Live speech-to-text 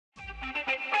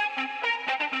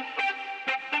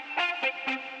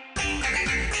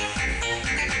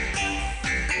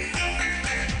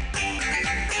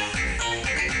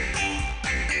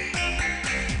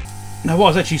Now what I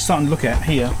was actually starting to look at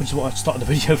here, which is what I started the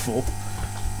video for,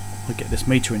 I'll get this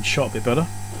meter in shot a bit better.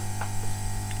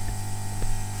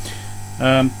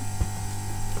 And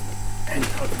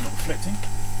hopefully not reflecting.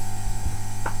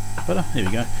 Better, here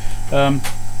we go.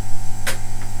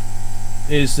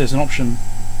 There's an option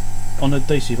on the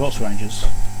DC volts ranges.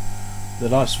 The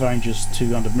last range is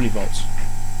 200 millivolts.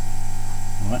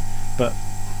 Alright, but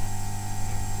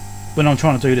when I'm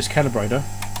trying to do this calibrator,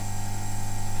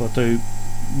 I'll do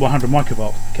 100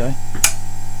 microvolt, okay?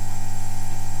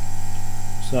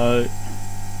 So,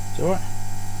 is that right?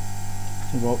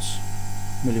 2 volts,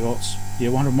 millivolts. Yeah,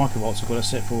 100 microvolts I've got it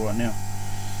set for right now.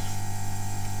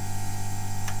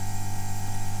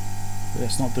 But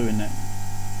that's not doing that.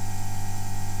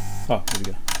 Oh, there we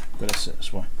go. Got that set,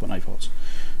 that's why. 0.8 volts.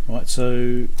 Alright,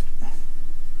 so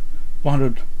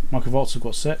 100 microvolts I've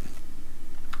got set.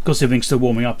 Because everything's still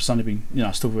warming up, it's only been, you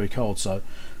know, still very cold, so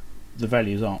the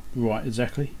values aren't right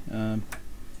exactly. Right,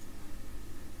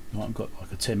 I've got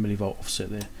like a 10 millivolt offset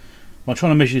there. I'm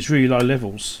trying to measure these really low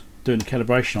levels, doing the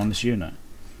calibration on this unit,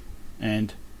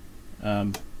 and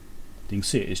you can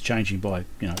see it's changing by,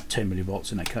 you know, 10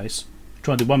 millivolts in that case.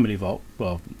 Try and do 1 millivolt,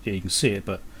 well, yeah, you can see it,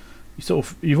 but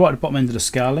you're right at the bottom end of the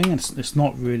scaling, and it's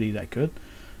not really that good.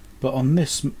 But on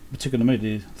this particular meter,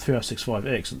 the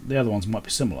 3065X, the other ones might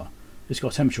be similar. It's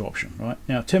got a temperature option, right?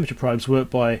 Now, temperature probes work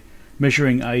by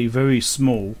measuring a very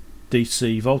small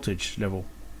DC voltage level,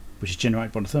 which is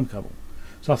generated by the thermocouple.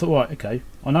 So I thought, right, okay,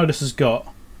 I know this has got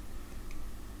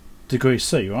degrees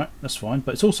C, right? That's fine,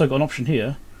 but it's also got an option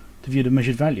here to view the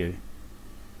measured value.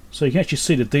 So you can actually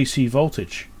see the DC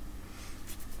voltage.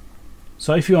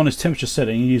 So if you're on this temperature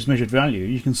setting and you use measured value,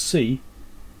 you can see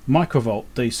microvolt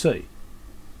DC.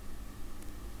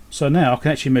 So now I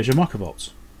can actually measure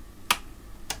microvolts.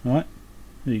 Alright,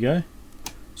 there you go.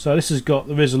 So this has got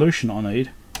the resolution I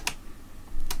need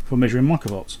for measuring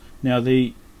microvolts. Now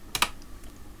the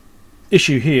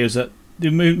issue here is that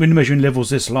when you're measuring levels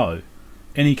this low,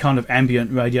 any kind of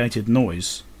ambient radiated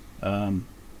noise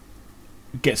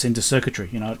gets into circuitry,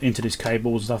 you know, into these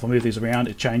cables and stuff. I move these around,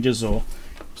 it changes, or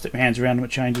stick my hands around them,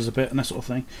 it changes a bit, and that sort of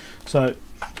thing. So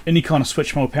any kind of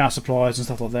switch mode power supplies and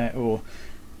stuff like that, or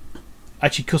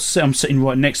actually, because I'm sitting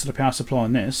right next to the power supply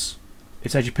on this,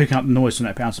 it's actually picking up the noise from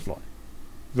that power supply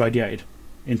radiated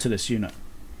into this unit.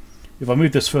 If I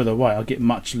move this further away, I'll get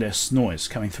much less noise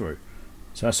coming through.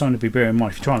 So that's something to be bearing in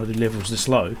mind if you're trying to do levels this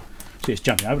low. See, it's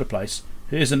jumping over the place.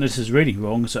 It isn't this is reading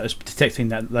wrong, so it's detecting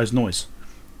those noise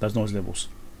levels.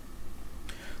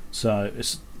 So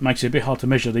it makes it a bit hard to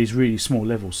measure these really small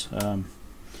levels.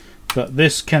 But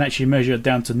this can actually measure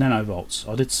down to nanovolts.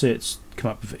 I did see it's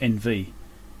come up with NV,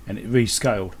 and it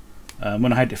rescaled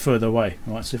when I had it further away.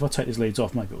 Right, so if I take these leads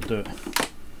off, maybe it'll do it.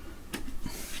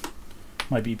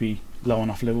 Maybe it'd be low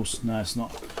enough levels. No, it's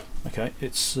not. Okay,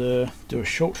 let's do a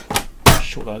short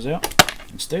those out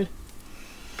instead.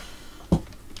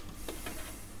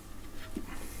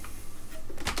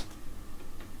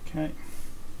 Okay,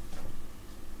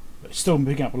 but it's still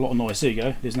picking up a lot of noise. There you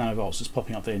go. There's nanovolts. It's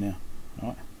popping up there now. All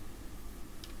right,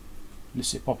 this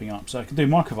is it popping up. So it can do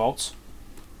microvolts,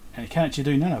 and it can actually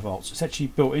do nanovolts. It's actually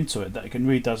built into it that it can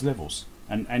read those levels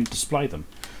and display them.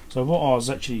 So what I was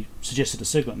actually suggested to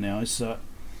Siglent now is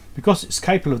because it's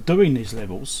capable of doing these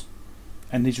levels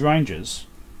and these ranges,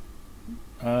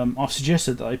 I've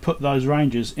suggested that they put those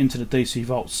ranges into the DC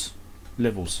volts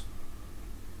levels,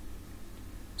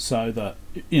 so that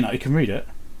you know you can read it.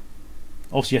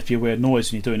 Obviously, you have to be aware of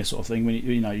noise when you're doing this sort of thing. When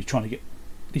you're trying to get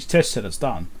these test setups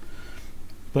done.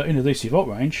 But in the DC volt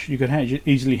range, you can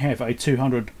easily have a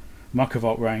 200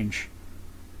 microvolt range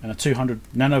and a 200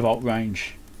 nanovolt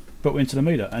range built into the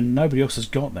meter, and nobody else has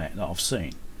got that I've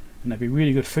seen. And that'd be a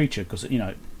really good feature, because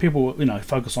people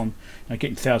focus on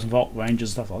getting 1000 volt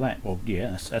ranges and stuff like that. Well,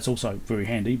 yeah, that's also very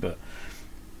handy, but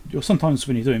sometimes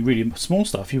when you're doing really small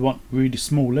stuff, you want really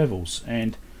small levels,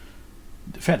 and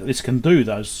the fact that this can do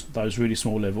those really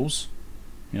small levels,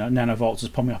 nanovolts is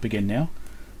popping up again now.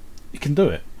 It can do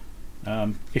it.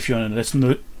 If you're in a less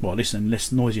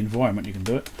noisy environment, you can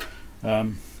do it.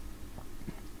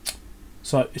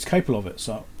 So it's capable of it.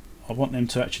 So I want them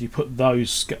to actually put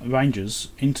those ranges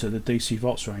into the DC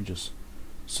volts ranges.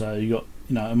 So you got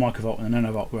a microvolt and a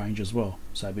nanovolt range as well.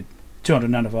 So it'd be 200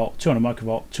 nanovolt, 200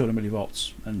 microvolt, 200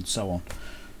 millivolts, and so on.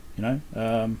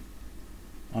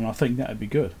 And I think that would be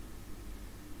good.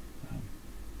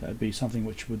 That would be something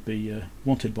which would be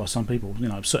wanted by some people.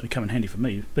 Certainly come in handy for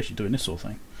me, especially doing this sort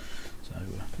of thing. So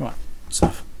right,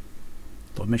 stuff.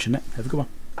 Thought I'd mention that. Have a good one.